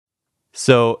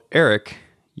So, Eric,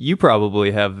 you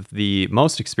probably have the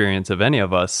most experience of any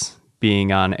of us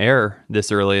being on air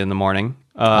this early in the morning.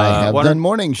 I have done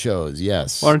morning shows,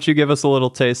 yes. Why don't you give us a little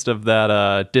taste of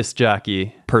that disc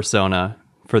jockey persona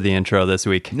for the intro this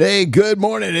week? Hey, good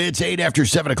morning. It's 8 after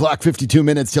 7 o'clock, 52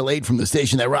 minutes till 8 from the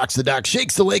station that rocks the dock,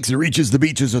 shakes the lakes, and reaches the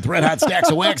beaches with red-hot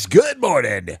stacks of wax. Good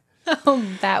morning. Oh,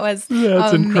 that's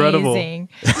amazing. Incredible.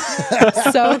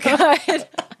 So good.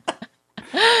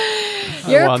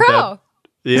 You're a pro. That.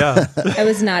 Yeah. I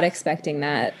was not expecting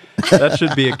that. That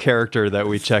should be a character that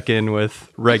we check in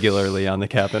with regularly on the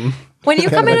cabin. When you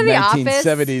come into the office,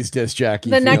 1970s disc jockey.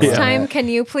 The next time, can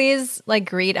you please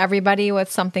greet everybody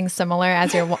with something similar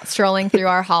as you're strolling through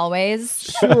our hallways?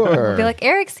 Sure. Be like,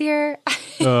 Eric's here.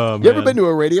 Oh, you ever been to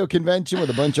a radio convention with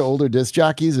a bunch of older disc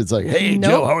jockeys? It's like, hey,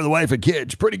 Nope. Joe, how are the wife and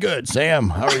kids? Pretty good. Sam,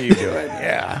 how are you doing?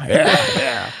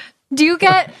 Yeah. Do you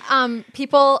get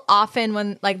people often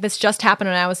when, this just happened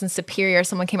when I was in Superior,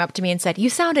 someone came up to me and said, you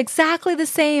sound exactly the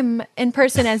same in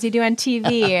person as you do on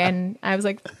TV. And I was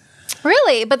like,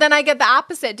 really? But then I get the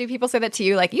opposite. Do people say that to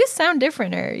you? Like, you sound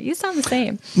different or you sound the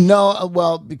same? No,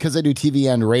 well, because I do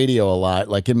TV and radio a lot,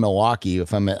 like in Milwaukee.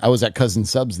 I was at Cousin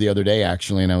Sub's the other day,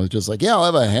 actually, and I was just like, yeah, I'll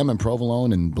have a ham and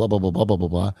provolone and blah, blah, blah, blah, blah, blah,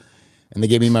 blah. And they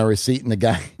gave me my receipt, and the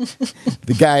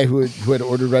guy who had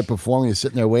ordered right before me was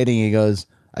sitting there waiting. He goes,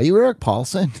 are you Eric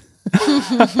Paulson?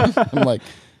 I'm like,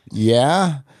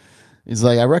 yeah. He's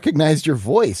like, I recognized your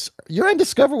voice. You're on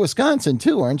Discover Wisconsin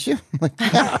too, aren't you? I'm like,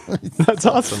 yeah. That's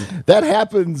awesome. That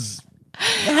happens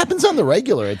on the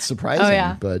regular. It's surprising. Oh,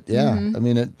 yeah. But yeah, I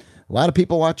mean, a lot of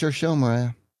people watch our show, Mariah.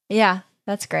 Yeah,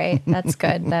 that's great. That's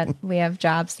good that we have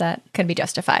jobs that can be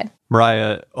justified.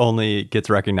 Mariah only gets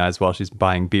recognized while she's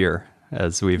buying beer,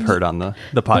 as we've heard on the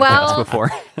podcast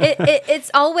before.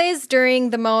 It's always during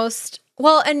the most...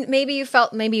 Well, and maybe you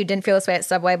didn't feel this way at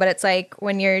Subway, but it's like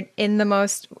when you're in the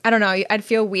most, I don't know, I'd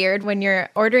feel weird when you're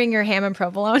ordering your ham and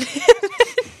provolone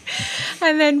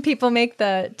and then people make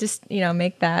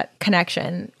make that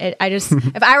connection. If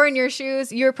I were in your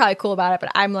shoes, you were probably cool about it,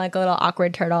 but I'm like a little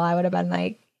awkward turtle. I would have been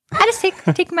like, I just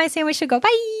take my sandwich and go, bye.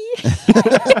 Now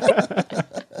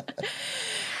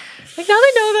they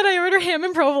know that I order ham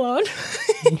and provolone.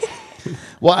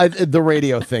 Well, the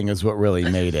radio thing is what really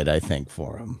made it, I think,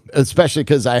 for him. Especially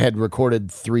because I had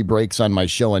recorded 3 breaks on my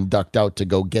show and ducked out to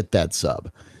go get that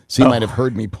sub. So he might have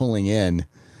heard me pulling in.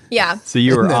 Yeah. So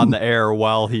you were on the air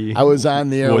while I was on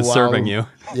the air was serving you.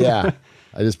 Yeah.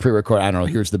 I just pre-recorded, I don't know,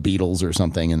 here's the Beatles or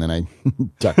something, and then I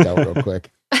ducked out real quick.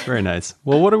 Very nice.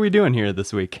 Well, what are we doing here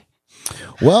this week?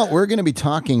 Well, we're going to be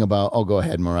talking about... Oh, go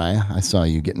ahead, Mariah. I saw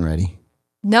you getting ready.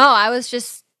 No, I was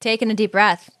just taking a deep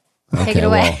breath. Take it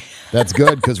away. Well, that's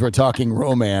good because we're talking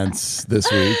romance this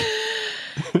week.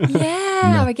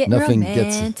 Yeah, we're getting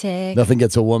romantic. Nothing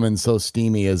gets a woman so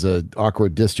steamy as an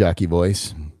awkward disc jockey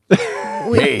voice.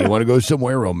 Hey, you want to go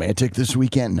somewhere romantic this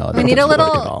weekend? No, we need a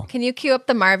little. Can you cue up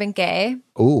the Marvin Gaye?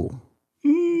 Ooh.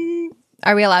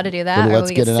 Are we allowed to do that? Or Let's will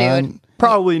we get get it sued? on.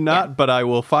 Probably not, but I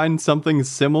will find something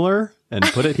similar and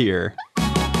put it here.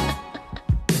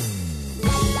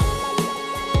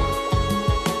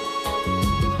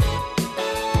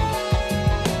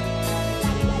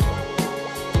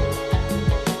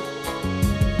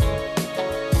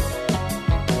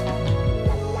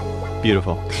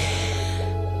 Beautiful.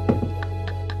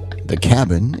 The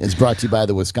Cabin is brought to you by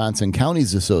the Wisconsin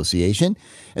Counties Association.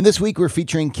 And this week we're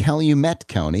featuring Calumet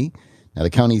County. Now, the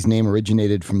county's name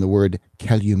originated from the word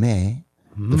calumet,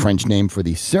 the French name for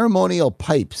the ceremonial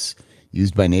pipes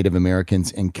used by Native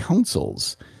Americans in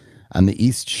councils on the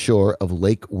east shore of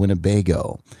Lake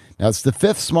Winnebago. Now, it's the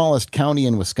 5th smallest county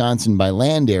in Wisconsin by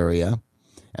land area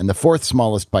and the 4th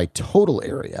smallest by total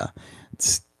area.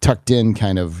 It's tucked in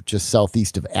kind of just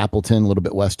southeast of Appleton, a little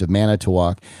bit west of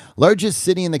Manitowoc. Largest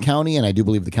city in the county, and I do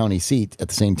believe the county seat at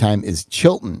the same time, is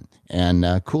Chilton. And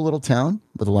cool little town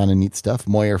with a lot of neat stuff.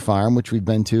 Moyer Farm, which we've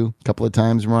been to a couple of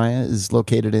times, Mariah, is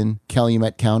located in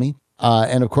Calumet County.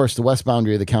 And, of course, the west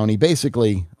boundary of the county,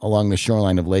 basically along the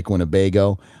shoreline of Lake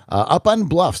Winnebago. Up on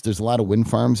bluffs, there's a lot of wind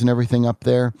farms and everything up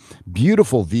there.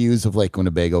 Beautiful views of Lake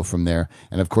Winnebago from there.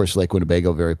 And, of course, Lake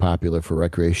Winnebago, very popular for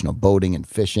recreational boating and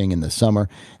fishing in the summer.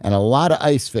 And a lot of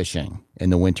ice fishing in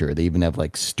the winter. They even have,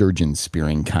 sturgeon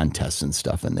spearing contests and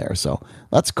stuff in there. So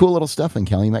lots of cool little stuff in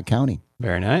Calumet County.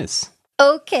 Very nice.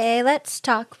 Okay, let's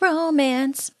talk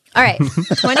romance. All right,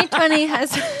 2020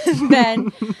 has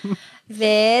been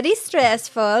very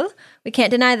stressful. We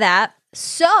can't deny that.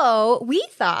 So we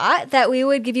thought that we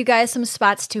would give you guys some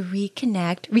spots to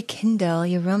reconnect, rekindle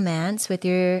your romance with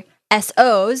your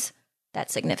SOs.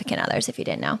 That's significant others, if you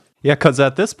didn't know. Yeah, because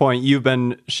at this point, you've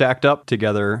been shacked up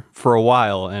together for a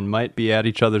while and might be at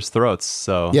each other's throats.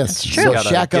 So Yes, true. so gotta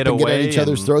shack up get and get at away each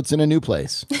other's and- throats in a new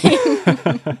place. Take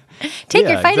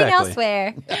your Yeah, fighting exactly.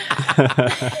 elsewhere.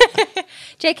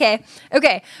 JK.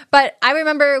 Okay. But I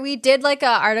remember we did like an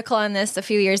article on this a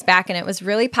few years back and it was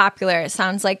really popular. It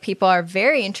sounds like people are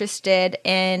very interested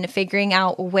in figuring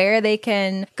out where they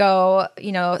can go,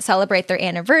 celebrate their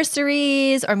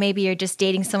anniversaries, or maybe you're just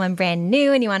dating someone brand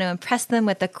new and you want to impress them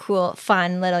with a cool,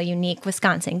 fun, little, unique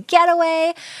Wisconsin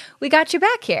getaway. We got your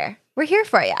back here. We're here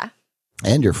for you.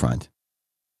 And your front.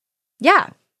 Yeah.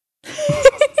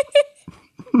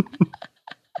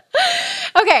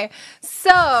 Okay,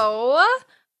 so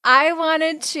I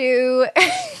wanted to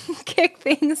kick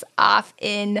things off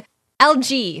in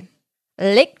LG,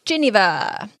 Lake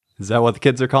Geneva. Is that what the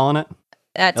kids are calling it?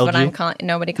 That's what LG? I'm calling.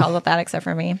 Nobody calls it that except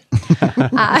for me.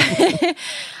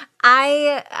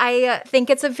 I think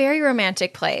it's a very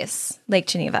romantic place, Lake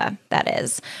Geneva, that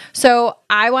is. So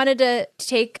I wanted to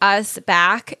take us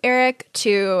back, Eric,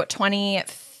 to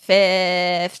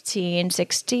 2015,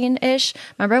 16-ish.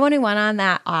 Remember when we went on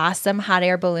that awesome hot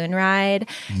air balloon ride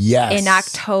Yes. in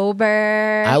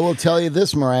October? I will tell you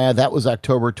this, Mariah, that was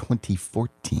October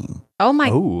 2014. Oh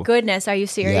my Ooh. goodness. Are you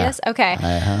serious? Okay.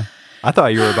 I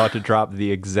thought you were about to drop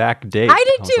the exact date. I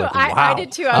did was too. like, I wow.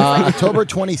 did too. I was like, October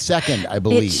 22nd, I it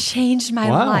believe. changed my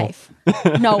Wow. life.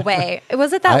 No way.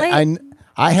 Was it that late?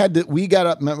 I had to, we got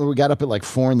up at like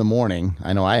 4 a.m.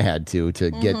 I know I had to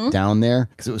get down there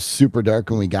because it was super dark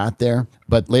when we got there.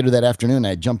 But later that afternoon,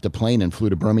 I jumped a plane and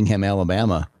flew to Birmingham,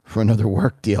 Alabama for another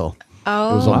work deal.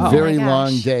 Oh, It was a very my long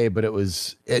gosh. day, but it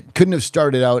couldn't have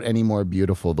started out any more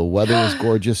beautiful. The weather was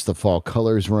gorgeous. The fall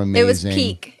colors were amazing. It was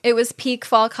peak. It was peak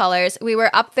fall colors. We were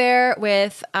up there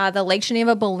with the Lake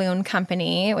Geneva Balloon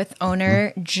Company with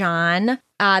owner John.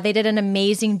 They did an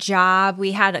amazing job.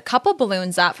 We had a couple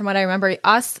balloons up from what I remember.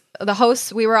 Us, the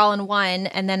hosts, we were all in one.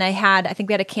 And then I think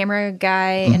we had a camera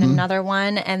guy in another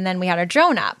one. And then we had our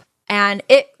drone up. And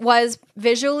it was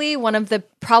visually one of the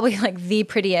probably like the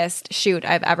prettiest shoot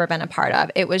I've ever been a part of.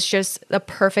 It was just the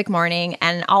perfect morning.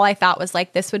 And all I thought was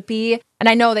like, this would be, and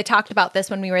I know they talked about this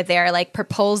when we were there, like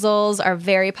proposals are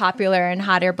very popular in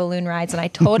hot air balloon rides. And I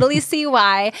totally see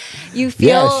why you feel.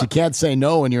 Yes, you can't say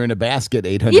no when you're in a basket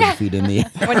 800 feet in the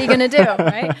air. What are you going to do,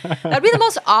 right? That'd be the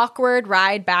most awkward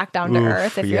ride back down to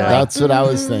earth if you're yeah. like, That's what I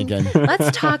was thinking.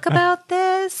 let's talk about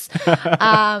this.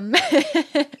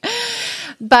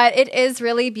 But it is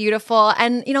really beautiful.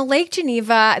 And, Lake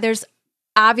Geneva, there's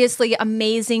obviously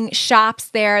amazing shops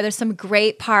there. There's some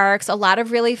great parks, a lot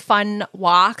of really fun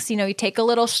walks. You take a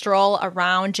little stroll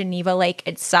around Geneva Lake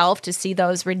itself to see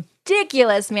those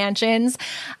ridiculous mansions.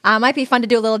 Might be fun to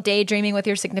do a little daydreaming with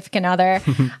your significant other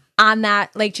on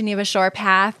that Lake Geneva shore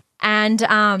path. And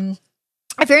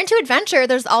if you're into adventure,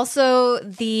 there's also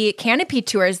the canopy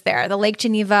tours there. The Lake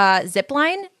Geneva zip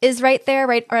line is right there,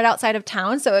 right outside of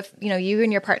town. So if you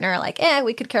and your partner are like,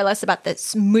 we could care less about the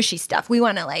smushy stuff. We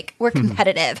want to we're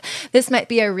competitive. This might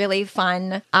be a really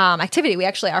fun activity.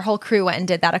 Our whole crew went and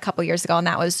did that a couple years ago, and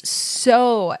that was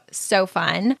so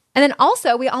fun. And then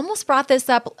also, we almost brought this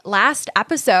up last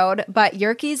episode, but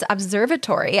Yerke's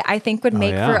Observatory, I think, would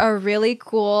make for a really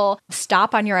cool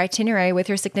stop on your itinerary with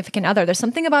your significant other. There's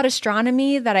something about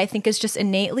astronomy that I think is just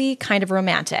innately kind of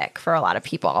romantic for a lot of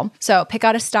people. So pick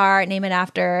out a star, name it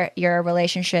after your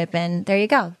relationship, and there you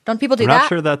go. Don't people do I'm that? not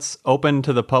sure that's open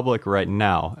to the public right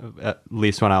now, at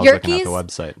least when I was looking at the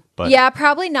website. But Yeah,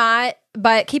 probably not.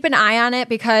 But keep an eye on it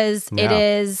because it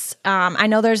Yeah. is. I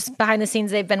know there's behind the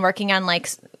scenes they've been working on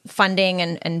funding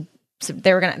and so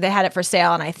they had it for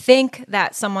sale, and I think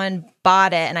that someone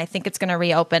bought it, and I think it's going to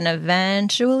reopen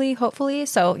eventually, hopefully.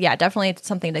 So yeah, definitely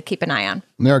something to keep an eye on.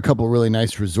 And there are a couple of really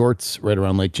nice resorts right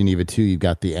around Lake Geneva, too. You've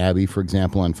got the Abbey, for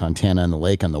example, on Fontana on the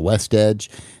Lake on the west edge.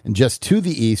 And just to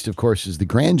the east, of course, is the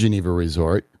Grand Geneva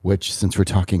Resort, which, since we're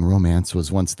talking romance,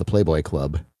 was once the Playboy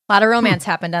Club. A lot of romance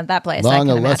happened at that place. Long, I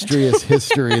can illustrious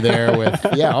history there with,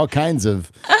 all kinds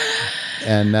of...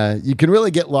 And you can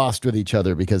really get lost with each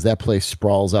other because that place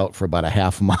sprawls out for about a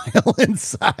half mile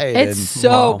inside. It's and,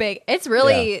 so big. It's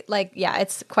really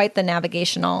it's quite the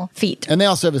navigational feat. And they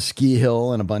also have a ski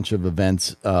hill and a bunch of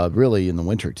events really in the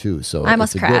winter, too. So I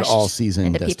almost it's a good crashed all-season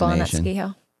into people on that destination. ski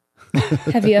hill.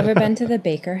 Have you ever been to the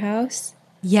Baker House?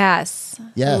 Yes.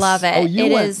 Yes. Love it. Oh, you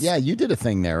It went. is- Yeah, you did a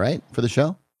thing there, right? For the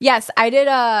show? Yes, I did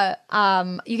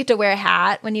you get to wear a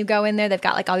hat when you go in there. They've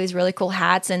got like all these really cool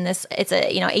hats, and it's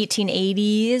a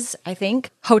 1880s, I think,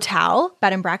 hotel,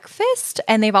 bed and breakfast.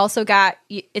 And they've also got,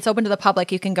 it's open to the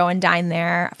public. You can go and dine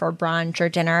there for brunch or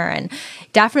dinner, and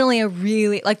definitely a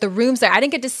really, like the rooms there. I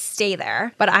didn't get to stay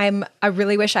there, but I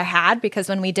really wish I had, because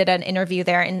when we did an interview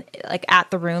there and like at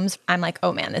the rooms, I'm like,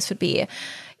 oh man, this would be,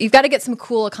 you've got to get some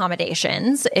cool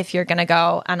accommodations if you're going to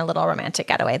go on a little romantic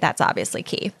getaway. That's obviously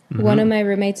key. Mm-hmm. One of my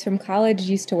roommates from college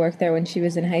used to work there when she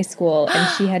was in high school, and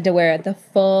she had to wear the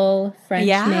full French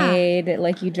maid,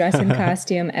 like you dress in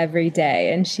costume every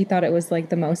day. And she thought it was like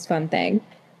the most fun thing.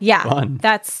 Yeah, Fun.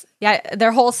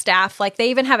 Their whole staff, like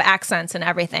they even have accents and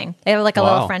everything. They have like a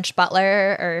little French butler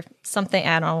or something.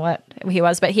 I don't know what he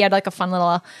was, but he had like a fun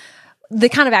little, the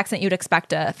kind of accent you'd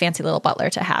expect a fancy little butler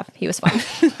to have. He was fun.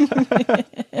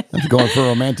 If you're going for a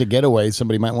romantic getaway,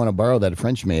 somebody might want to borrow that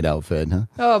French maid outfit, huh?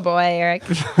 Oh boy, Eric.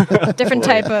 Different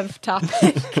type of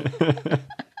topic.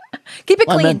 Keep it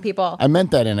clean, people. I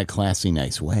meant that in a classy,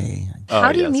 nice way.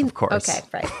 How do you mean? Of course. Okay,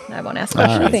 right. I won't ask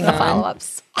questions. Right.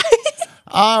 Follow-ups.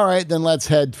 All right, then let's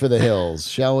head for the hills,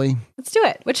 shall we? Let's do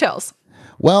it. Which hills?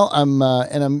 Well, I'm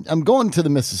going to the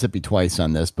Mississippi twice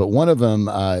on this, but one of them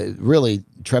really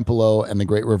Trempealeau and the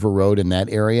Great River Road in that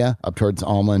area up towards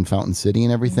Alma and Fountain City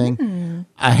and everything.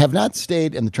 I have not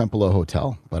stayed in the Trempealeau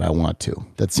Hotel, but I want to.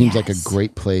 That seems like a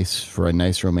great place for a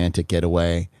nice romantic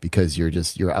getaway, because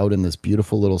you're out in this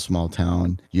beautiful little small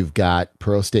town. You've got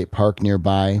Pearl State Park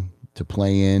nearby to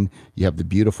play in. You have the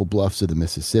beautiful bluffs of the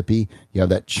Mississippi. You have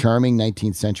that charming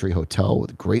 19th century hotel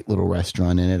with a great little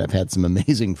restaurant in it. I've had some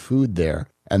amazing food there.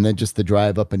 And then just the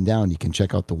drive up and down, you can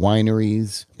check out the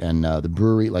wineries and the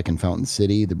brewery, like in Fountain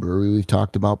City, the brewery we've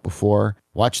talked about before.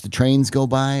 Watch the trains go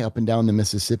by up and down the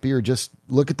Mississippi, or just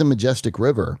look at the majestic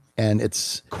river. And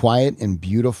it's quiet and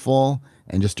beautiful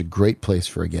and just a great place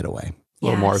for a getaway. A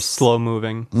little more slow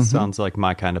moving. Sounds like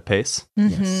my kind of pace.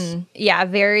 Yes. Yeah,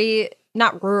 very,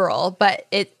 not rural, but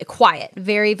quiet,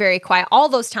 very, very quiet. All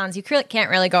those towns, you can't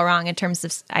really go wrong in terms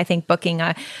of, I think, booking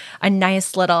a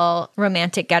nice little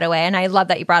romantic getaway. And I love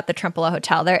that you brought the Trempealeau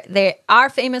Hotel. They are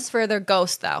famous for their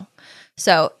ghosts, though.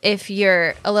 So if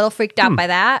you're a little freaked out by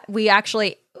that,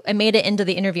 I made it into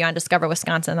the interview on Discover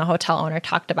Wisconsin. The hotel owner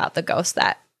talked about the ghosts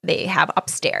that they have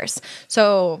upstairs.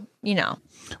 So,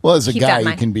 Well, as a guy,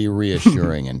 you can be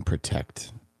reassuring and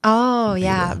protect. Oh,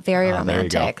 yeah. Very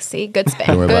romantic. See, good spin.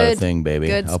 Don't worry about a thing,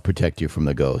 baby. I'll protect you from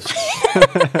the ghost.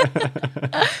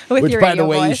 With Which, your by the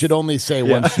way, voice. you should only say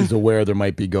once she's aware there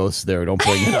might be ghosts there. Don't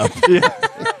bring it up.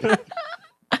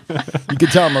 You can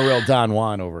tell I'm a real Don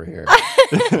Juan over here.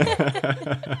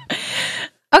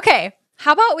 Okay.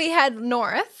 How about we head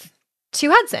north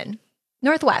to Hudson,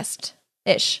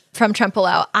 northwest-ish from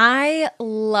Trempealeau. I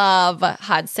love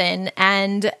Hudson,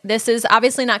 and this is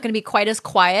obviously not going to be quite as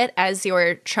quiet as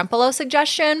your Trempealeau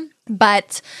suggestion,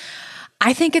 but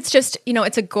I think it's just,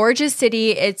 it's a gorgeous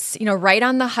city. It's, right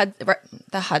on the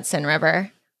Hudson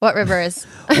River. What river is?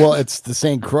 Well, it's the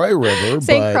St. Croix River.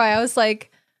 St. Croix. I was like,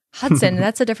 Hudson,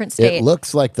 that's a different state. It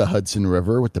looks like the Hudson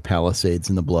River with the Palisades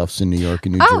and the bluffs in New York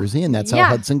and New Jersey, and that's how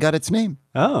Hudson got its name.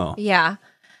 Oh. Yeah.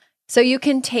 So you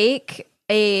can take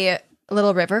a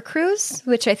little river cruise,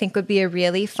 which I think would be a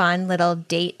really fun little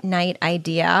date night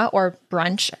idea or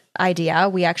brunch idea.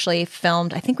 We actually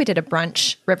filmed, I think we did a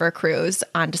brunch river cruise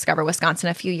on Discover Wisconsin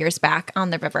a few years back on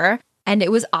the river. And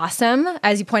it was awesome.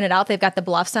 As you pointed out, they've got the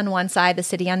bluffs on one side, the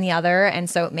city on the other. And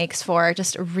so it makes for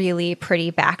just a really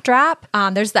pretty backdrop.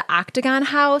 There's the Octagon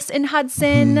House in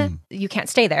Hudson. You can't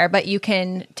stay there, but you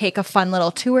can take a fun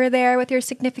little tour there with your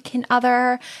significant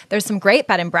other. There's some great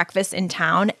bed and breakfast in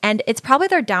town. And it's probably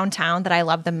their downtown that I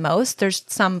love the most. There's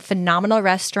some phenomenal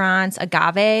restaurants.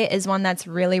 Agave is one that's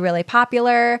really, really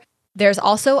popular. There's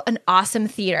also an awesome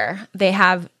theater. They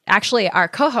have actually our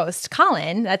co-host,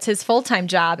 Colin, that's his full-time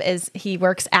job, is he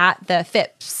works at the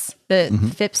Phipps,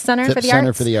 Phipps Center for the Arts.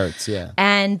 Center for the Arts, yeah.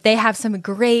 And they have some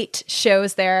great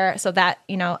shows there. So that,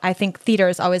 I think theater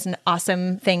is always an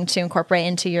awesome thing to incorporate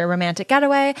into your romantic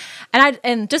getaway.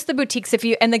 And just the boutiques,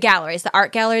 and the galleries, the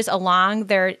art galleries along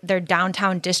their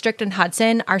downtown district in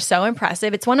Hudson are so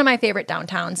impressive. It's one of my favorite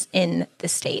downtowns in the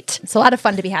state. It's a lot of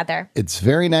fun to be had there. It's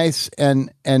very nice.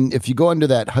 And if you go under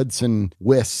that Hudson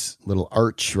Wyss little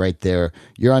arch right there,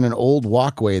 you're on an old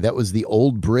walkway. That was the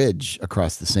old bridge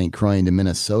across the St. Croix into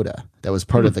Minnesota. That was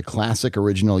part of the classic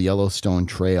original Yellowstone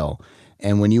Trail.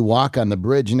 And when you walk on the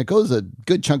bridge, and it goes a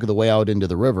good chunk of the way out into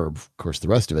the river, of course, the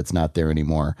rest of it's not there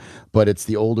anymore, but it's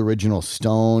the old original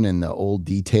stone and the old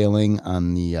detailing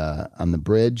on the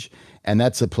bridge. And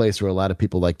that's a place where a lot of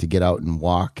people like to get out and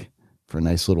walk for a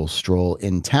nice little stroll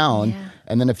in town. Yeah.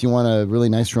 And then if you want a really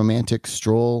nice romantic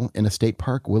stroll in a state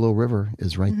park, Willow River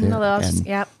is right there.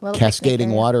 Little cascading picnic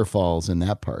area. waterfalls in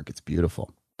that park. It's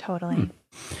beautiful. Totally.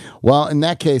 Well, in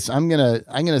that case, I'm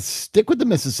gonna stick with the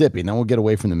Mississippi, and then we'll get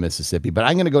away from the Mississippi. But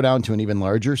I'm gonna go down to an even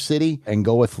larger city and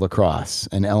go with La Crosse.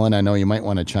 And Ellen, I know you might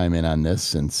want to chime in on this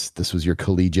since this was your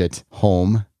collegiate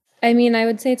home. I mean, I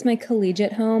would say it's my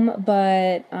collegiate home,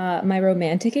 but my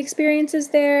romantic experiences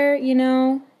there,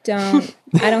 I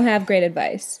don't have great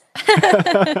advice.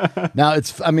 Now,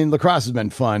 La Crosse has been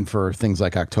fun for things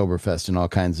like Oktoberfest and all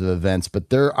kinds of events,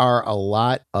 but there are a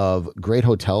lot of great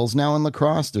hotels now in La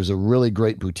Crosse. There's a really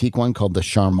great boutique one called the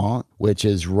Charmant, which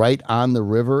is right on the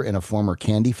river in a former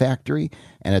candy factory,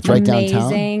 and it's right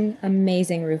downtown.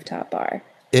 Amazing rooftop bar.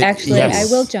 Yes. I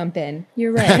will jump in.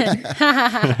 You're right.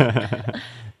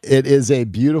 It is a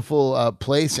beautiful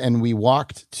place, and we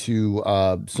walked to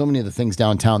so many of the things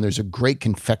downtown. There's a great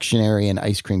confectionery and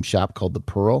ice cream shop called The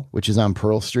Pearl, which is on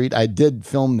Pearl Street. I did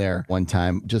film there one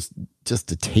time. Just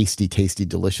a tasty, tasty,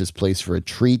 delicious place for a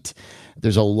treat.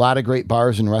 There's a lot of great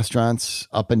bars and restaurants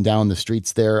up and down the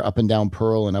streets there, up and down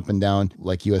Pearl and up and down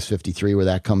like US 53 where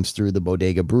that comes through, the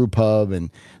Bodega Brew Pub.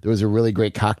 And there was a really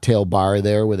great cocktail bar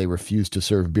there where they refused to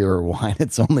serve beer or wine.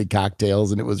 It's only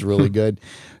cocktails, and it was really good.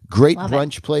 Great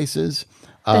brunch places.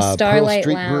 The Starlight Pearl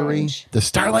Street Lounge. Brewery. The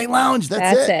Starlight Lounge.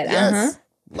 That's it. Yes.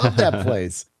 Love that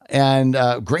place. And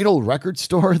great old record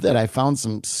store that I found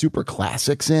some super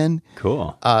classics in.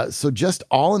 Cool. So just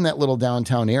all in that little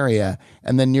downtown area.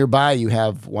 And then nearby you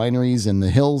have wineries in the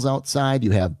hills outside.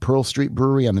 You have Pearl Street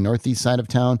Brewery on the northeast side of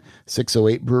town.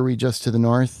 608 Brewery just to the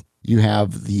north. You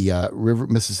have the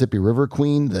Mississippi River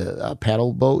Queen, the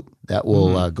paddle boat that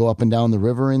will go up and down the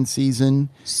river in season.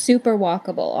 Super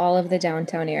walkable, all of the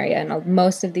downtown area. And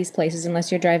most of these places,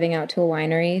 unless you're driving out to a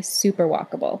winery, super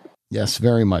walkable. Yes,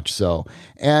 very much so.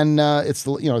 And it's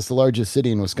the largest city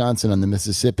in Wisconsin on the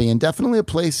Mississippi, and definitely a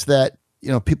place that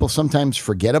people sometimes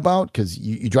forget about because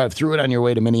you drive through it on your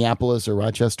way to Minneapolis or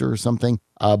Rochester or something.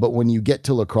 But when you get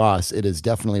to La Crosse, it is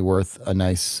definitely worth a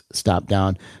nice stop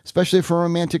down, especially for a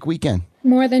romantic weekend.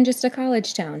 More than just a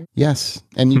college town. Yes,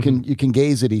 and you can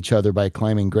gaze at each other by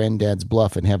climbing Granddad's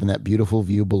Bluff and having that beautiful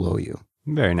view below you.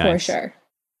 Very nice. For sure.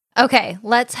 Okay,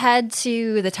 let's head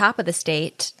to the top of the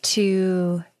state,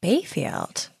 to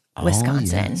Bayfield,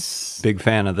 Wisconsin. Yes. Big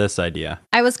fan of this idea.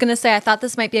 I was going to say, I thought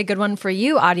this might be a good one for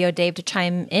you, Audio Dave, to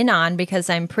chime in on because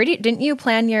didn't you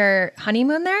plan your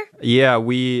honeymoon there? Yeah,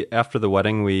 after the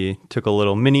wedding, we took a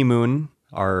little mini moon.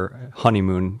 Our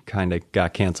honeymoon kind of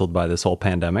got canceled by this whole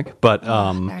pandemic. But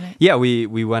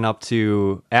we went up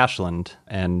to Ashland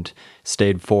and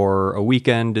stayed for a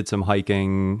weekend, did some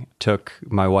hiking, took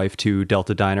my wife to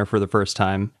Delta Diner for the first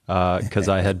time because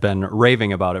I had been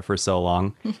raving about it for so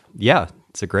long. Yeah,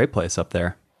 it's a great place up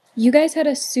there. You guys had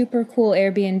a super cool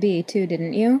Airbnb too,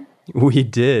 didn't you? We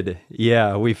did.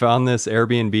 Yeah, we found this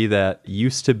Airbnb that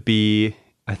used to be,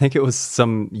 I think it was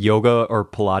some yoga or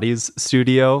Pilates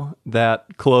studio that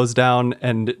closed down,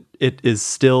 and it is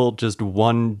still just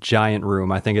one giant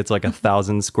room. I think it's like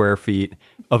 1,000 square feet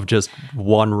of just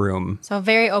one room. So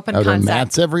very open Are concept. there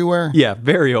mats everywhere? Yeah,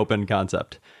 very open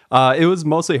concept. It was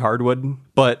mostly hardwood,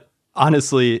 but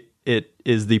honestly, it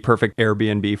is the perfect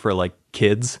Airbnb for like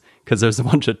kids because there's a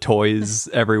bunch of toys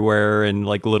everywhere and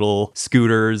like little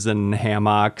scooters and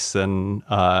hammocks and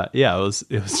it was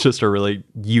just a really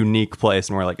unique place,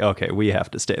 and we're like, okay, we have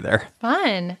to stay there.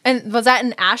 Fun. And was that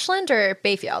in Ashland or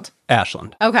Bayfield?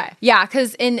 Ashland. Okay. Yeah,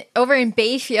 because over in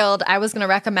Bayfield, I was going to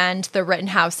recommend the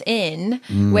Rittenhouse Inn,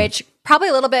 which probably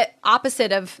a little bit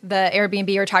opposite of the Airbnb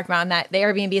you were talking about, in that the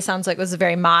Airbnb sounds like it was a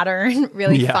very modern,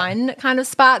 really fun kind of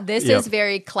spot. This is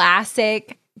very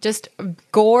classic, just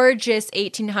gorgeous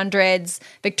 1800s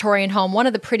Victorian home. One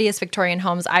of the prettiest Victorian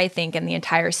homes, I think, in the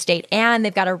entire state. And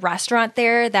they've got a restaurant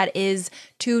there that is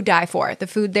to die for. The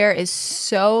food there is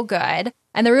so good.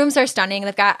 And the rooms are stunning.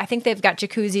 I think they've got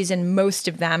jacuzzis in most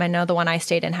of them. I know the one I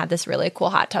stayed in had this really cool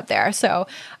hot tub there. So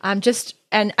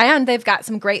and they've got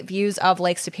some great views of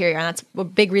Lake Superior. And that's a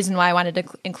big reason why I wanted to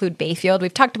include Bayfield.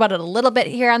 We've talked about it a little bit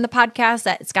here on the podcast,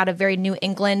 that it's got a very New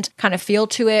England kind of feel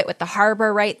to it with the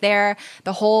harbor right there.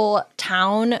 The whole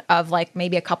town of like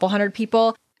maybe a couple hundred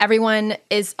people.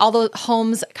 All the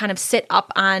homes kind of sit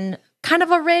up on kind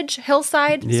of a ridge,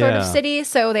 hillside sort of city.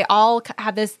 So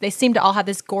they seem to all have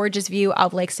this gorgeous view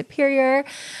of Lake Superior.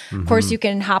 Of course, you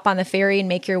can hop on the ferry and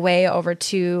make your way over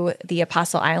to the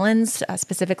Apostle Islands,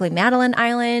 specifically Madeline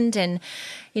Island, and,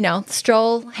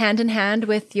 stroll hand in hand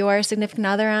with your significant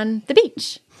other on the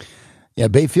beach. Yeah,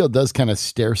 Bayfield does kind of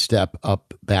stair step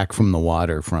up back from the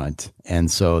waterfront. And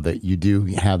so that you do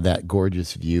have that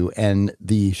gorgeous view. And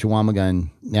the Sheboygan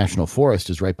National Forest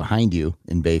is right behind you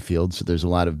in Bayfield. So there's a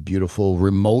lot of beautiful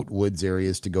remote woods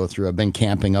areas to go through. I've been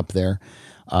camping up there.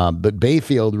 But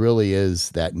Bayfield really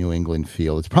is that New England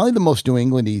feel. It's probably the most New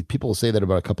Englandy. People say that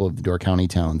about a couple of the Door County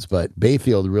towns, but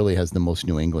Bayfield really has the most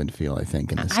New England feel, I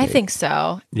think, in the state. I think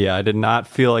so. Yeah, I did not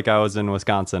feel like I was in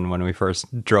Wisconsin when we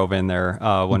first drove in there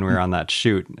when we were on that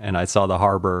shoot, and I saw the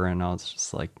harbor, and I was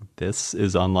just like, this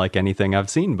is unlike anything I've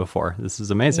seen before. This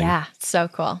is amazing. Yeah, so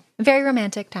cool. Very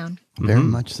romantic town. Very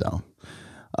much so.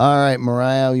 All right,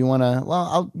 Mariah, you want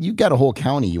to, you got a whole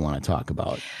county you want to talk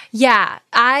about. Yeah,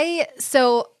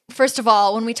 so first of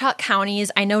all, when we talk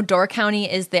counties, I know Door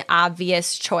County is the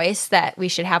obvious choice that we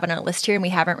should have on our list here, and we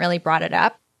haven't really brought it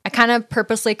up. I kind of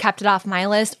purposely kept it off my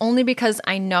list only because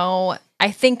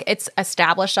I think it's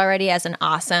established already as an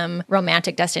awesome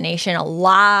romantic destination. A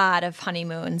lot of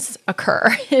honeymoons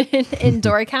occur in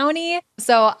Door County.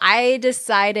 So I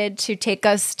decided to take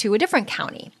us to a different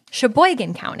county,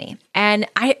 Sheboygan County. And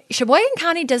Sheboygan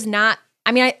County does not,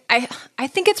 I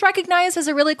think it's recognized as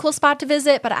a really cool spot to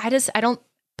visit, but I don't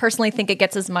personally think it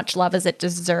gets as much love as it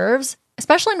deserves,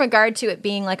 especially in regard to it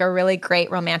being like a really great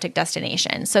romantic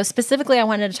destination. So specifically, I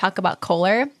wanted to talk about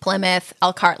Kohler, Plymouth,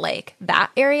 Elkhart Lake,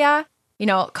 that area. You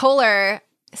know, Kohler,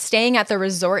 staying at the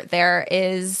resort there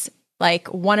is like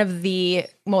one of the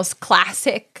most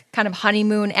classic kind of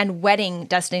honeymoon and wedding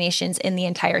destinations in the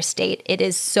entire state. It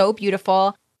is so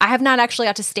beautiful. I have not actually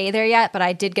got to stay there yet, but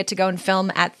I did get to go and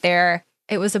film at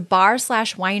it was a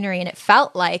bar/winery, and it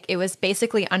felt like it was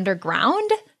basically underground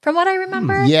from what I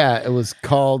remember. Yeah, it was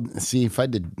called, see, if I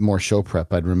did more show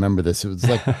prep, I'd remember this. It was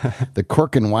like the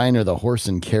Cork and Wine or the Horse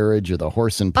and Carriage or the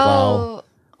Horse and Plow. Oh,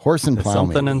 Horse and Plow.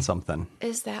 Something maybe. And something.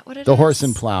 is that what it is? The Horse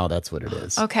and Plow, that's what it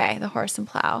is. Okay, the Horse and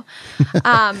Plow.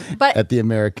 But At the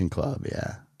American Club,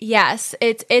 yeah. yes,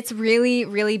 it's really,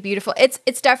 really beautiful.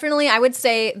 It's definitely, I would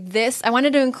say I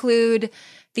wanted to include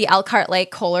the Elkhart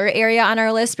Lake Kohler area on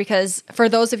our list because for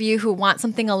those of you who want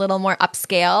something a little more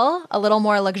upscale, a little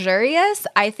more luxurious,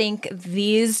 I think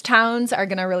these towns are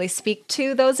going to really speak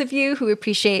to those of you who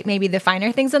appreciate maybe the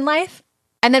finer things in life.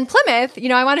 And then Plymouth,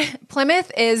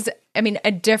 Plymouth is,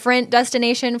 a different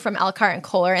destination from Elkhart and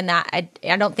Kohler in that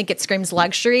I don't think it screams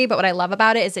luxury, but what I love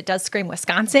about it is it does scream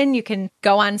Wisconsin. You can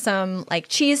go on some like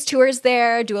cheese tours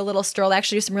there, do a little stroll,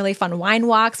 actually do some really fun wine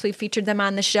walks. We've featured them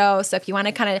on the show. So if you want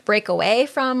to kind of break away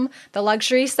from the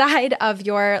luxury side of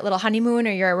your little honeymoon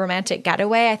or your romantic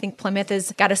getaway, I think Plymouth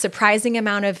has got a surprising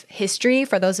amount of history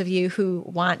for those of you who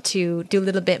want to do a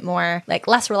little bit more, like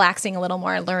less relaxing, a little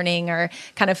more learning, or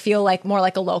kind of feel like more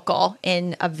like a local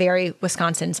in a very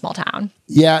Wisconsin small town.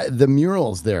 Yeah, the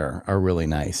murals there are really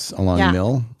nice along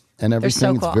Mill and everything.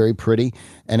 So cool. It's very pretty.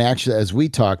 And actually, as we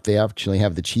talked, they actually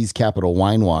have the Cheese Capital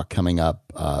Wine Walk coming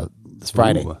up this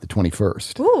Friday, the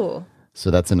 21st. Ooh. So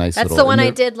that's a nice That's the one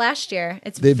I did last year.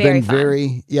 They've been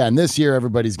fun. And this year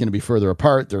everybody's going to be further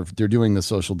apart. They're doing the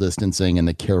social distancing and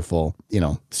the careful,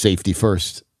 safety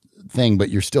first thing, but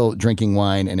you're still drinking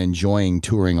wine and enjoying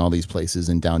touring all these places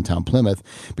in downtown Plymouth,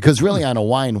 because really on a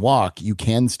wine walk, you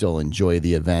can still enjoy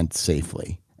the event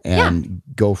safely and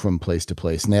go from place to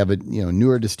place. And they have a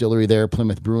newer distillery there.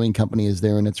 Plymouth Brewing Company is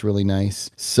there, and it's really nice.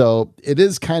 So it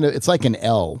is it's like an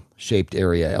L-shaped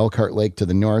area. Elkhart Lake to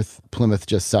the north, Plymouth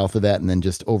just south of that, and then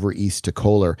just over east to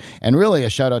Kohler. And really a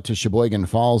shout out to Sheboygan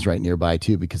Falls right nearby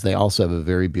too, because they also have a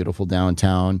very beautiful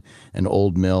downtown, an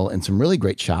old mill, and some really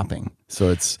great shopping.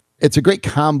 So it's a great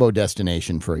combo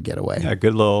destination for a getaway. Yeah,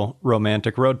 good little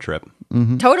romantic road trip.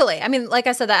 Mm-hmm. Totally. Like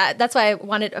I said, that's why I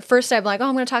wanted, first I'm like,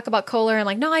 I'm going to talk about Kohler. And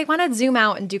like, no, I want to zoom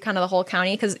out and do kind of the whole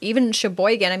county. Because even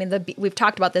Sheboygan, we've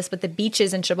talked about this, but the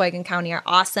beaches in Sheboygan County are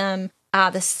awesome.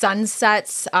 The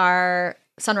sunrises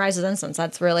and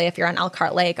sunsets, really, if you're on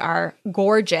Elkhart Lake, are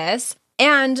gorgeous.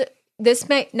 And this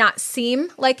might not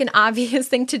seem like an obvious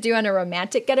thing to do on a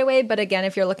romantic getaway. But again,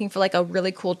 if you're looking for like a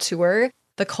really cool tour,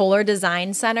 the Kohler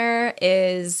Design Center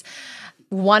is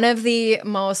one of the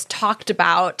most talked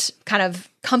about kind of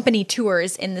company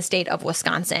tours in the state of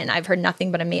Wisconsin. I've heard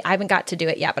nothing but I haven't got to do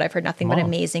it yet, but I've heard nothing but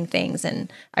amazing things,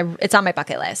 and it's on my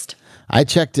bucket list. I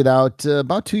checked it out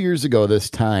about 2 years ago this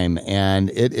time, and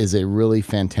it is a really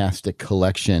fantastic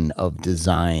collection of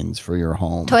designs for your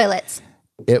home. Toilets.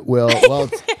 It will. Well,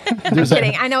 I'm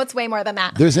kidding. I know it's way more than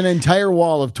that. There's an entire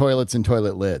wall of toilets and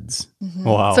toilet lids. Mm-hmm.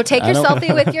 Wow. So take your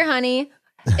selfie with your honey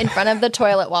in front of the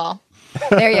toilet wall.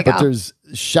 There you go. But there's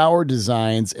shower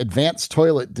designs, advanced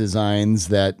toilet designs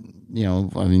that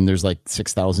I mean, there's like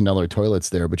 $6,000 toilets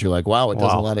there, but you're like, wow, it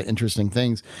does a lot of interesting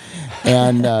things.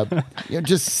 And,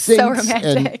 just sinks So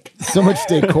romantic. and so much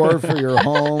decor for your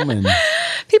home. And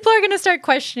people are going to start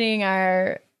questioning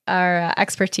our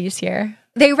expertise here.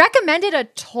 They recommended a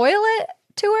toilet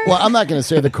tour. well, I'm not going to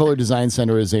say the Kohler Design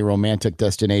Center is a romantic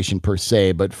destination per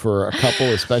se, but for a couple,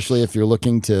 especially if you're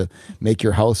looking to make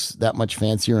your house that much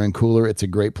fancier and cooler, it's a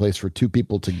great place for two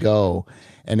people to go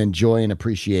and enjoy and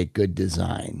appreciate good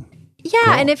design.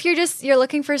 Yeah, and if you're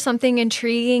looking for something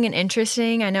intriguing and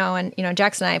interesting, I know, and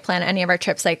Jackson and I plan any of our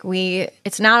trips like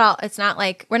it's not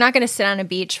like we're not going to sit on a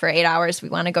beach for 8 hours. We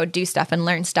want to go do stuff and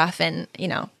learn stuff, and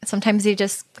sometimes you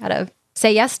just gotta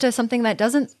say yes to something that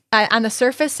doesn't on the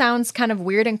surface sounds kind of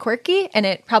weird and quirky, and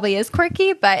it probably is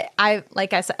quirky, but I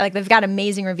said, they've got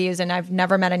amazing reviews, and I've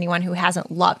never met anyone who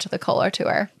hasn't loved the Kohler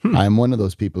tour. I'm one of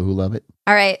those people who love it.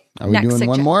 All right, are we doing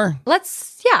one more?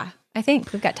 I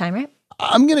think we've got time, right?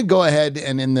 I'm going to go ahead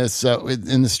and in the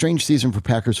strange season for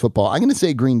Packers football, I'm going to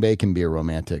say Green Bay can be a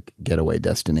romantic getaway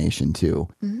destination too.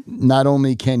 Mm-hmm. Not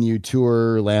only can you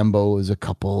tour Lambeau as a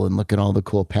couple and look at all the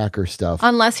cool Packer stuff.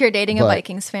 Unless you're dating a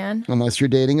Vikings fan. Unless you're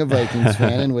dating a Vikings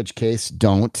fan, in which case,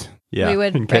 don't. Yeah, we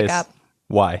would break up.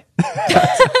 Why?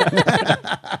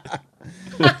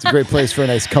 It's a great place for a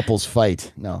nice couples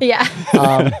fight. No. Yeah.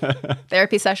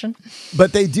 Therapy session.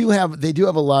 But they do have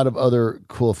a lot of other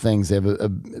cool things. They have a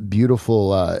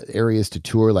beautiful areas to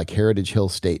tour, like Heritage Hill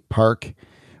State Park,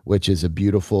 which is a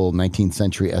beautiful 19th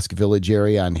century-esque village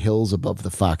area on hills above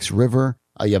the Fox River.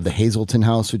 You have the Hazelton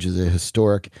House, which is a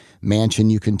historic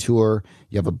mansion you can tour.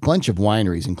 You have a bunch of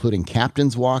wineries, including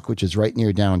Captain's Walk, which is right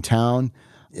near downtown.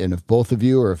 And if both of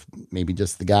you, or if maybe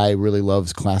just the guy really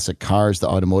loves classic cars, the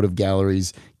Automotive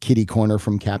Galleries, Kitty Corner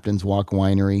from Captain's Walk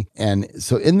Winery. And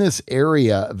so in this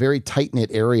area, a very tight-knit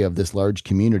area of this large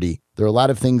community, there are a lot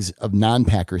of things, of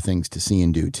non-Packer things to see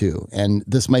and do too. And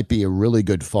this might be a really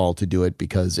good fall to do it,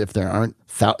 because if there aren't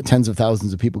tens of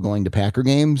thousands of people going to Packer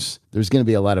games, there's going to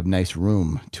be a lot of nice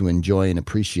room to enjoy and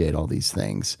appreciate all these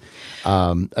things.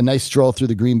 A nice stroll through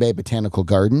the Green Bay Botanical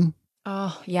Garden.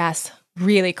 Oh, yes.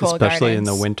 Really cool especially gardens.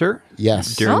 In the winter.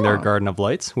 Yes. During their Garden of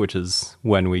Lights, which is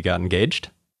when we got engaged.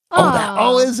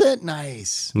 Is it?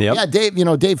 Nice. Yep.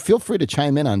 Yeah, Dave, feel free to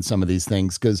chime in on some of these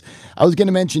things, because I was going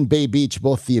to mention Bay Beach,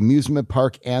 both the amusement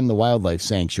park and the wildlife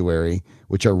sanctuary,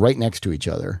 which are right next to each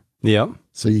other. Yep.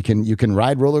 So you can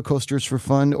ride roller coasters for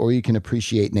fun, or you can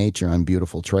appreciate nature on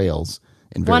beautiful trails.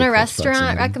 Want a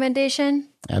restaurant recommendation?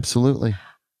 Absolutely.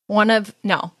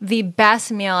 The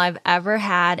best meal I've ever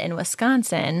had in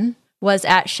Wisconsin was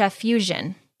at Chef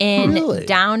Fusion in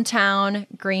downtown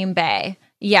Green Bay.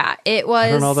 Yeah, it was. I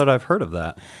don't know that I've heard of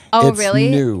that. Oh, it's really?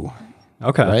 New.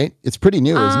 Okay. Right? It's pretty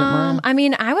new, isn't it, Mariah? I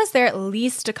mean, I was there at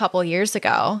least a couple years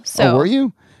ago. So were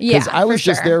you? Yeah, because I was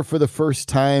just there for the first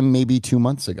time maybe 2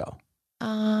 months ago.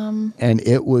 And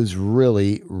it was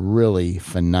really, really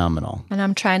phenomenal. And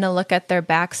I'm trying to look at their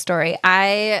backstory.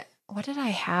 What did I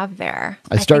have there?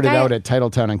 I started out at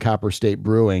Titletown and Copper State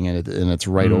Brewing, and it's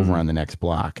right over on the next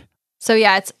block. So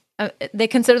yeah, it's they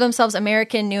consider themselves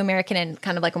American, New American, and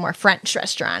kind of like a more French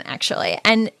restaurant, actually.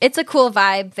 And it's a cool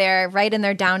vibe there, right in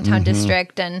their downtown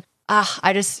district. And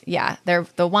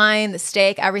the wine, the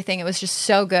steak, everything. It was just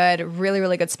so good. Really,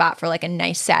 really good spot for like a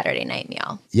nice Saturday night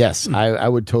meal. Yes, I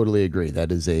would totally agree.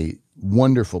 That is a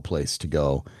wonderful place to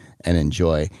go and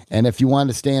enjoy. And if you want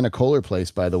to stay in a Kohler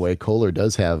place, by the way, Kohler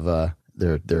does have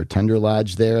their Tender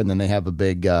Lodge there, and then they have the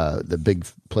big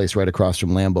place right across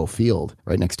from Lambeau Field,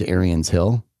 right next to Arians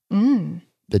Hill,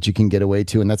 that you can get away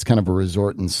to, and that's kind of a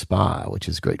resort and spa, which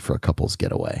is great for a couple's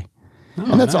getaway.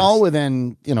 And that's all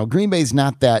within, Green Bay's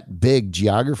not that big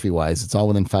geography-wise. It's all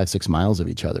within 5-6 miles of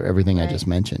each other, everything I just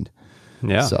mentioned.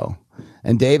 Yeah. So,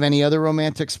 and Dave, any other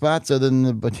romantic spots other than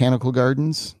the botanical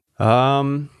gardens?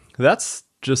 That's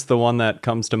just the one that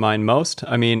comes to mind most.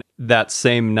 I mean, that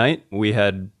same night we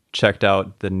had checked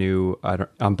out the new,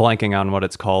 I'm blanking on what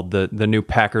it's called, the new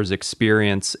Packers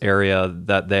Experience area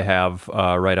that they have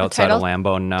right outside of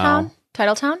Lambeau now.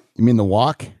 Titletown? You mean the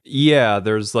walk? Yeah,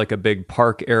 there's like a big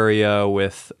park area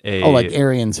with like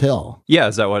Arians Hill. Yeah,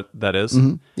 is that what that is?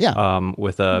 Mm-hmm. Yeah.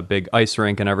 With a big ice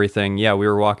rink and everything. Yeah, we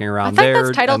were walking around I there.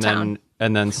 That's Titletown.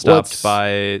 And then stopped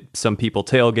by some people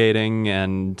tailgating,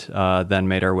 and then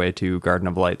made our way to Garden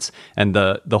of Lights. And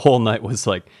the whole night was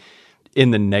like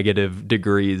in the negative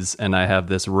degrees, and I have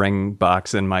this ring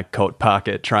box in my coat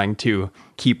pocket trying to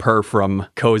keep her from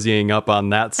cozying up on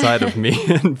that side of me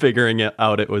and figuring it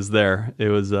out it was there. It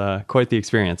was quite the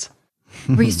experience.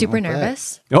 Were you super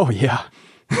nervous? Oh, yeah.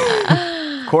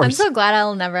 Of course. I'm so glad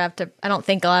I don't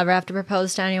think I'll ever have to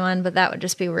propose to anyone, but that would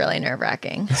just be really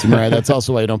nerve-wracking. So, Mariah, that's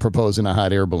also why you don't propose in a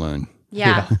hot air balloon.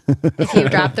 Yeah. If you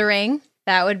drop the ring,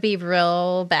 that would be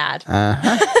real bad.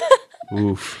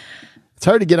 Oof. It's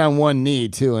hard to get on one knee,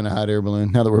 too, in a hot air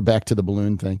balloon, now that we're back to the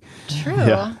balloon thing. True.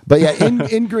 Yeah. But yeah,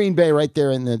 in Green Bay, right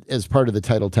there as part of the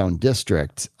Titletown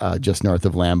district, just north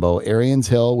of Lambeau, Arians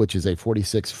Hill, which is a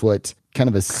 46-foot kind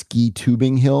of a ski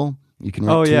tubing hill. You can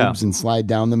rent tubes and slide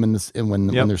down them when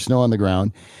there's snow on the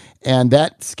ground. And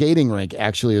that skating rink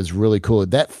actually is really cool.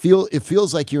 It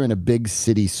feels like you're in a big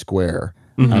city square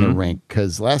on a rink.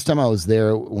 Because last time I was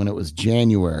there, when it was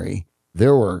January,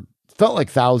 felt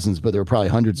like thousands, but there were probably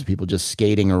hundreds of people just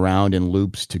skating around in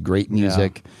loops to great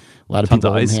music. A lot of people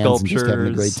holding hands and just having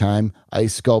a great time.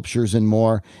 Ice sculptures and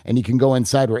more. And you can go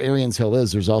inside where Arians Hill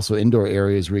is. There's also indoor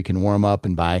areas where you can warm up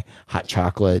and buy hot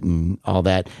chocolate and all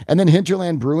that. And then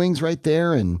Hinterland Brewing's right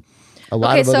there and a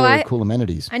lot of other cool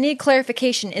amenities. I need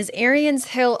clarification. Is Arians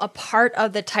Hill a part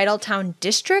of the Titletown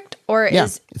district?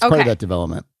 It's part of that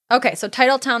development. Okay, so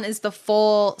Titletown is the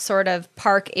full sort of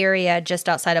park area just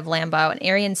outside of Lambeau, and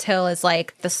Arians Hill is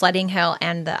like the sledding hill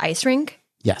and the ice rink?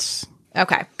 Yes.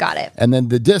 Okay, got it. And then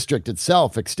the district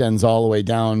itself extends all the way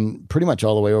down, pretty much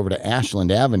all the way over to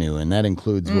Ashland Avenue, and that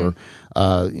includes where,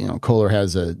 Kohler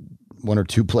has one or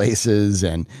two places,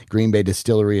 and Green Bay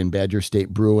Distillery and Badger State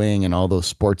Brewing and all those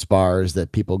sports bars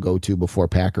that people go to before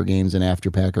Packer games and after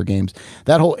Packer games.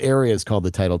 That whole area is called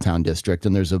the Titletown District,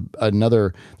 and there's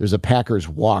a Packers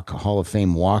walk, a Hall of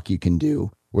Fame walk you can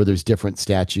do where there's different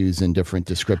statues and different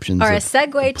descriptions. Or a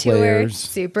Segway tour,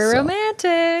 super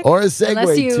romantic. Or a Segway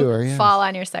Unless you tour, yes. fall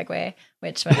on your Segway,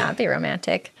 which would not be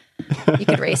romantic. You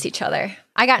could race each other.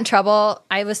 I got in trouble.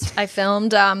 I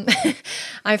filmed on the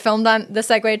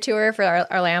Segway tour for our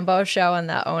Lambeau show, and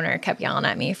the owner kept yelling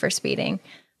at me for speeding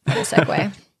on the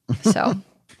Segway. So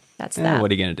that's that. What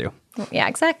are you going to do? Yeah,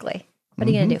 exactly. What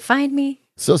are you going to do? Find me?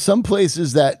 So some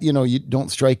places that, you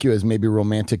don't strike you as maybe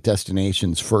romantic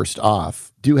destinations first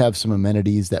off do have some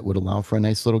amenities that would allow for a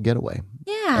nice little getaway.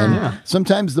 Yeah. And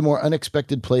sometimes the more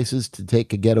unexpected places to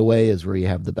take a getaway is where you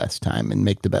have the best time and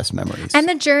make the best memories. And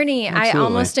the journey, Absolutely. I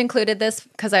almost included this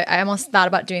because I almost thought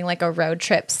about doing like a road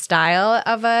trip style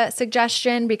of a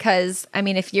suggestion because, I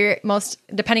mean, if you're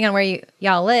depending on where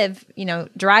y'all live,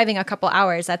 driving a couple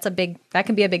hours, that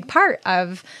can be a big part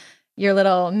of your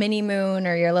little mini moon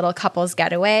or your little couple's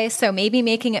getaway. So maybe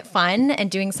making it fun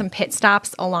and doing some pit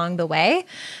stops along the way.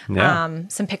 Yeah.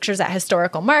 Some pictures at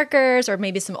historical markers or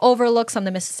maybe some overlooks on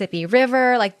the Mississippi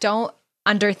River. Like, don't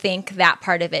underthink that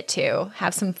part of it too.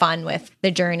 Have some fun with the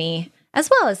journey as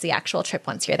well as the actual trip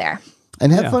once you're there.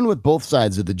 And have fun with both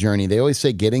sides of the journey. They always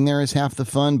say getting there is half the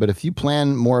fun, but if you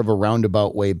plan more of a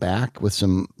roundabout way back with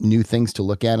some new things to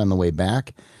look at on the way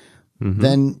back,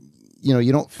 then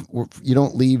you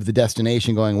don't leave the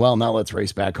destination going, well, now let's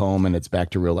race back home and it's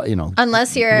back to real life,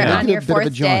 Unless you're on your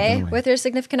fourth day anyway. with your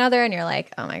significant other and you're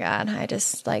like, oh my God, I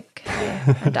just I'm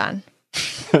done.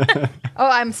 Oh,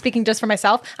 I'm speaking just for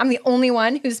myself. I'm the only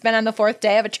one who's been on the fourth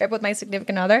day of a trip with my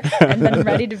significant other and been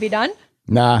ready to be done.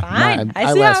 Nah. Fine.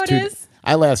 I see how it is.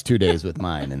 I last 2 days with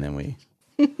mine and then we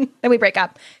break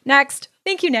up. Next.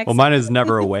 Thank you, next. Well, mine is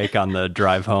never awake on the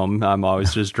drive home. I'm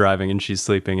always just driving and she's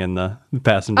sleeping in the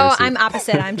passenger seat. I'm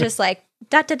opposite. I'm just like,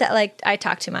 like I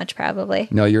talk too much probably.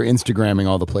 No, you're Instagramming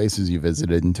all the places you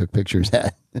visited and took pictures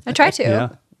at. I try to. Yeah.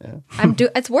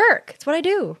 It's work. It's what I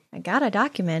do. I gotta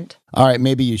document. All right,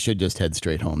 maybe you should just head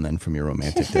straight home then from your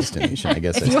romantic destination. I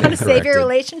guess if you want to save your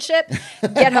relationship,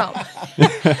 get home.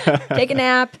 Take a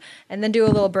nap and then do a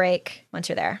little break once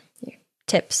you're there.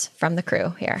 Tips from the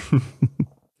crew here.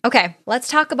 Okay, let's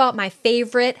talk about my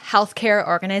favorite healthcare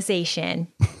organization.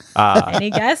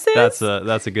 Any guesses?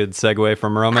 That's a good segue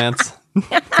from romance.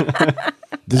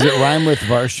 Does it rhyme with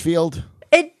Varshfield?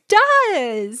 It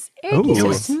does. Eric,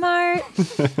 you're smart.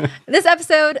 This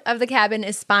episode of The Cabin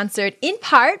is sponsored in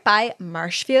part by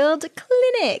Marshfield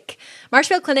Clinic.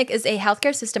 Marshfield Clinic is a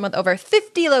healthcare system with over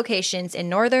 50 locations in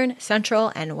northern,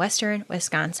 central, and western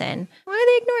Wisconsin. Why are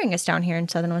they ignoring us down here in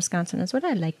southern Wisconsin is what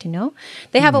I'd like to know.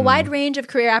 They have a wide range of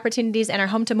career opportunities and are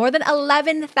home to more than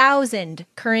 11,000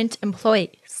 current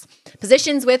employees.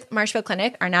 Positions with Marshfield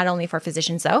Clinic are not only for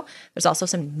physicians, though. There's also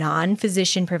some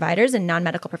non-physician providers and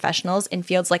non-medical professionals in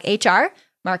fields like HR,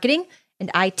 marketing,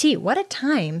 and IT. What a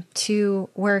time to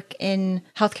work in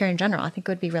healthcare in general. I think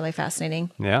it would be really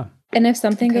fascinating. Yeah. And if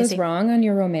something goes wrong on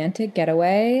your romantic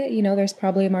getaway, there's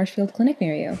probably a Marshfield Clinic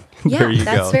near you. Yeah,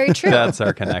 that's very true. That's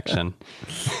our connection.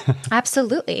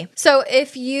 Absolutely. So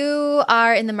if you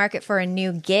are in the market for a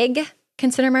new gig,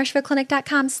 consider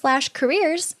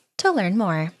marshfieldclinic.com/careers to learn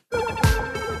more.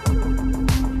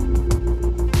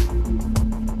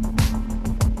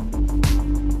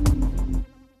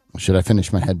 Should I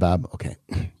finish my head, Bob? Okay,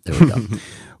 there we go.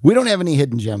 We don't have any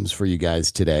hidden gems for you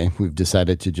guys today. We've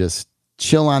decided to just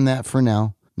chill on that for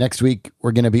now. Next week,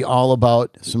 we're going to be all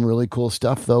about some really cool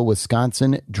stuff, though.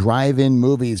 Wisconsin drive-in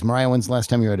movies. Mariah, when's the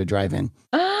last time you were at a drive-in?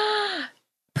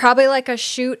 Probably like a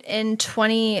shoot in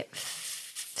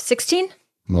 2016.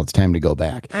 Well, it's time to go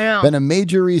back. I know. Been a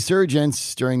major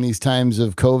resurgence during these times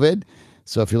of COVID.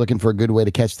 So if you're looking for a good way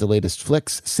to catch the latest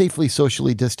flicks, safely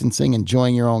socially distancing,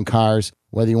 enjoying your own cars,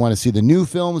 whether you want to see the new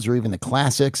films or even the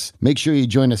classics, make sure you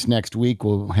join us next week.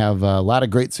 We'll have a lot of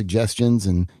great suggestions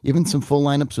and even some full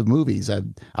lineups of movies. I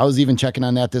was even checking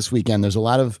on that this weekend. There's a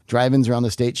lot of drive-ins around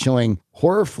the state showing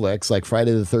horror flicks like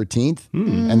Friday the 13th,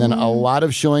 and then a lot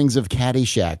of showings of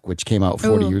Caddyshack, which came out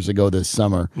 40 years ago this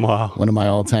summer. Wow. One of my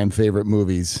all-time favorite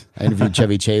movies. I interviewed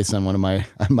Chevy Chase on my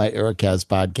Aircast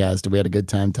podcast, and we had a good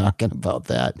time talking about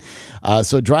that.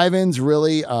 So drive-ins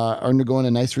really are undergoing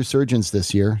a nice resurgence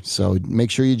this year. So make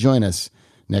sure you join us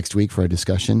next week for a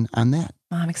discussion on that.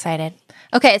 Oh, I'm excited.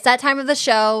 Okay, it's that time of the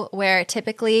show where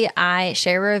typically I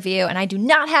share a review, and I do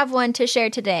not have one to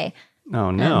share today. Oh,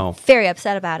 no. I'm very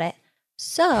upset about it.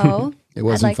 So It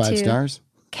wasn't I'd like 5 to stars?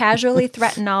 casually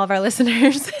threaten all of our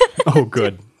listeners. Oh,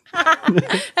 good.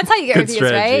 That's how you get Good reviews,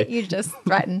 strategy. right? You just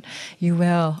threaten. You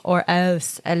will, or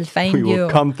else I'll find We you. will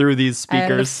come through these I'll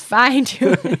speakers. find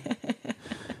you.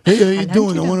 Hey, how you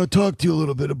doing? I you. want to talk to you a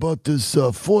little bit about this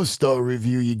 4-star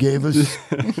review you gave us.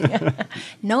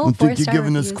 No, I think you're 4-star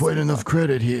giving us reviews. quite enough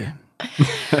credit here.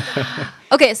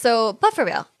 Okay, so, but for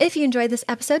real, if you enjoyed this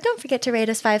episode, don't forget to rate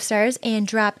us 5 stars and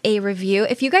drop a review.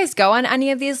 If you guys go on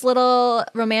any of these little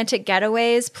romantic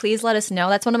getaways, please let us know.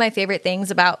 That's one of my favorite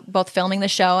things about both filming the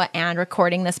show and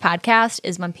recording this podcast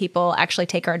is when people actually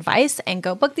take our advice and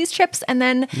go book these trips, and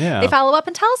then they follow up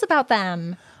and tell us about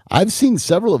them. I've seen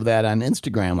several of that on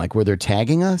Instagram, like where they're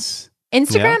tagging us.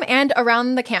 Instagram and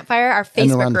Around the Campfire, our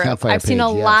Facebook group. Campfire I've seen a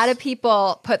page, yes. lot of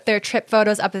people put their trip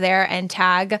photos up there and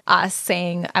tag us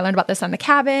saying, I learned about this on the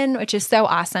cabin, which is so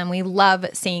awesome. We love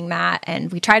seeing that.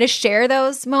 And we try to share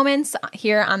those moments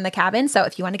here on the cabin. So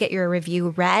if you want to get your review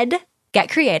read, get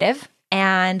creative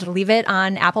and leave it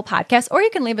on Apple Podcasts, or you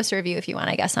can leave us a review if you want,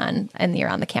 I guess, in the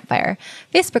Around the Campfire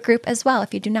Facebook group as well,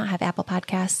 if you do not have Apple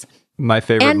Podcasts. My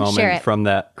favorite And share moment it. from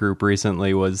that group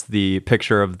recently was the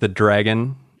picture of the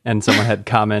dragon. And someone had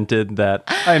commented that,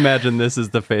 I imagine this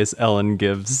is the face Ellen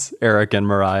gives Eric and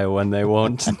Mariah when they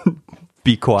won't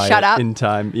be quiet Shut up. in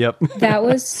time. Yep. That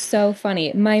was so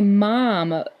funny. My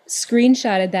mom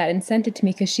screenshotted that and sent it to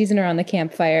me because she's in Around the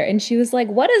Campfire. And she was like,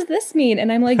 what does this mean?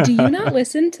 And I'm like, do you not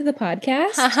listen to the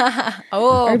podcast?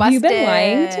 Oh, Or have you been busted.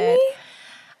 lying to me?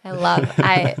 I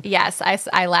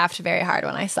laughed very hard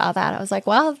when I saw that. I was like,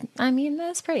 well, I mean,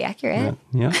 that's pretty accurate.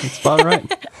 Yeah, that's about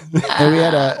right. And we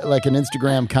had an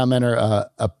Instagram commenter,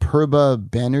 Apurba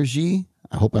Banerjee.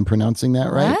 I hope I'm pronouncing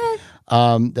that right.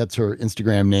 What? That's her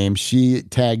Instagram name. She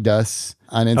tagged us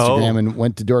on Instagram and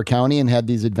went to Door County and had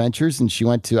these adventures. And she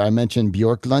went to, I mentioned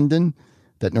Bjorklanden,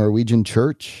 that Norwegian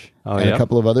church, and a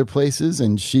couple of other places.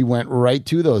 And she went right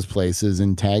to those places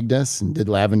and tagged us and did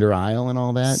Lavender Isle and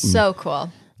all that. So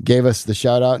cool. Gave us the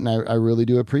shout out, and I really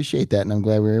do appreciate that. And I'm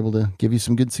glad we were able to give you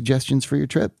some good suggestions for your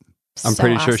trip. I'm So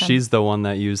pretty sure awesome. she's the one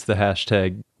that used the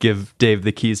hashtag give Dave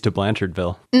the keys to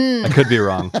Blanchardville. I could be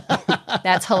wrong,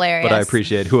 That's hilarious. but I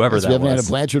appreciate whoever We that haven't had a was.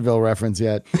 Blanchardville reference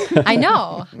yet. I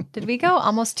know. Did we go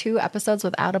almost 2 episodes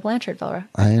without a Blanchardville?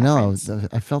 I know.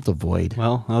 I felt a void.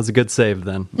 Well, that was a good save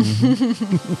then.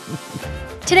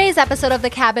 Today's episode of The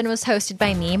Cabin was hosted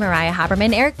by me, Mariah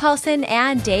Haberman, Eric Paulson,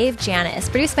 and Dave Janis.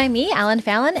 Produced by me, Alan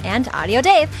Fallon, and Audio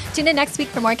Dave. Tune in next week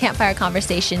for more campfire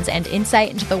conversations and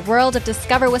insight into the world of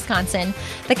Discover Wisconsin.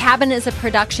 The Cabin is a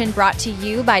production brought to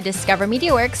you by Discover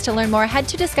MediaWorks. To learn more, head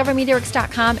to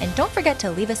discovermediaworks.com and don't forget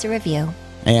to leave us a review.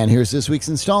 And here's this week's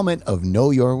installment of Know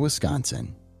Your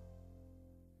Wisconsin.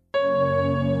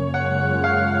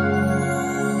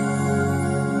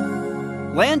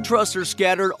 Land trusts are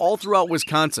scattered all throughout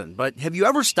Wisconsin, but have you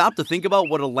ever stopped to think about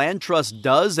what a land trust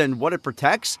does and what it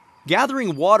protects?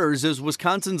 Gathering Waters is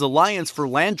Wisconsin's alliance for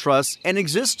land trusts and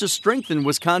exists to strengthen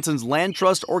Wisconsin's land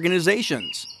trust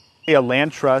organizations. A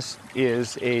land trust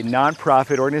is a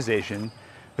nonprofit organization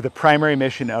with a primary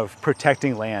mission of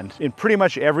protecting land. In pretty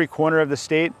much every corner of the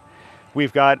state,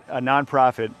 we've got a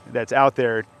nonprofit that's out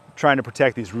there trying to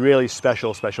protect these really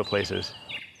special places.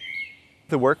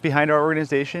 The work behind our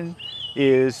organization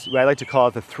is what I like to call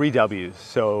it the 3 W's.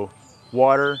 So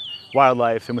water,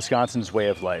 wildlife, and Wisconsin's way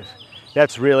of life.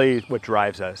 That's really what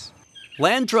drives us.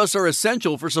 Land trusts are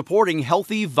essential for supporting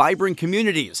healthy, vibrant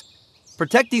communities.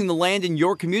 Protecting the land in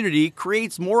your community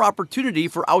creates more opportunity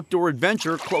for outdoor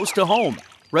adventure close to home.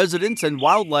 Residents and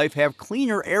wildlife have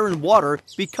cleaner air and water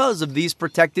because of these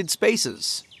protected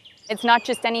spaces. It's not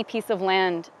just any piece of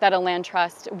land that a land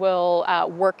trust will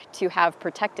work to have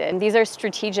protected. And these are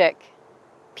strategic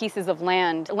pieces of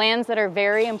land, lands that are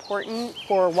very important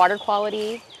for water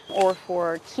quality or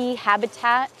for key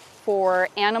habitat for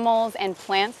animals and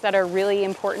plants that are really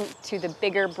important to the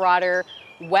bigger, broader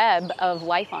web of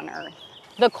life on Earth.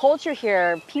 The culture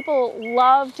here, people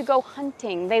love to go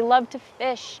hunting, they love to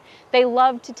fish, they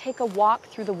love to take a walk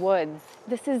through the woods.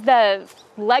 This is the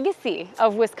legacy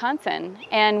of Wisconsin,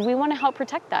 and we want to help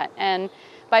protect that. And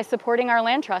by supporting our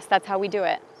land trust, that's how we do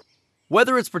it.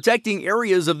 Whether it's protecting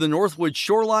areas of the Northwood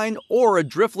shoreline or a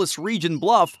driftless region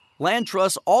bluff, land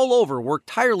trusts all over work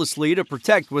tirelessly to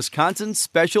protect Wisconsin's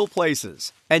special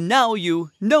places. And now you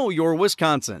know you're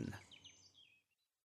Wisconsin.